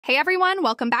Hey everyone,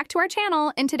 welcome back to our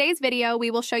channel. In today's video,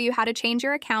 we will show you how to change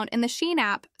your account in the Shein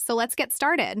app, so let's get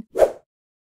started.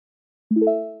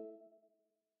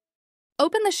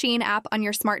 Open the Shein app on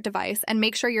your smart device and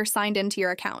make sure you're signed into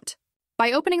your account.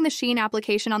 By opening the Shein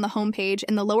application on the home page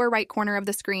in the lower right corner of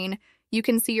the screen, you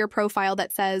can see your profile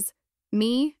that says,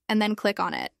 Me, and then click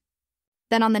on it.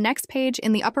 Then on the next page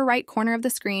in the upper right corner of the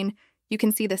screen, you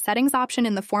can see the settings option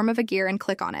in the form of a gear and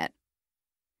click on it.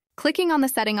 Clicking on the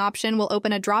setting option will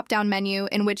open a drop-down menu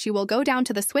in which you will go down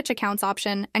to the Switch Accounts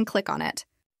option and click on it.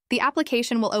 The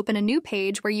application will open a new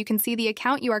page where you can see the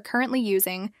account you are currently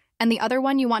using and the other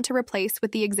one you want to replace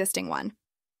with the existing one.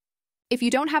 If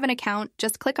you don't have an account,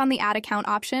 just click on the Add Account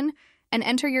option and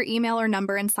enter your email or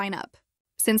number and sign up.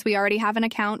 Since we already have an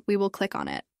account, we will click on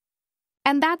it.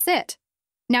 And that's it!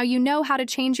 Now you know how to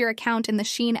change your account in the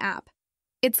Shein app.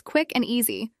 It's quick and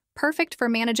easy. Perfect for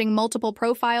managing multiple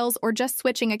profiles or just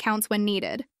switching accounts when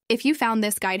needed. If you found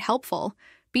this guide helpful,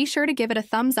 be sure to give it a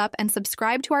thumbs up and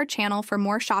subscribe to our channel for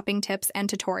more shopping tips and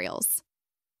tutorials.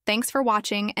 Thanks for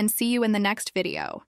watching and see you in the next video.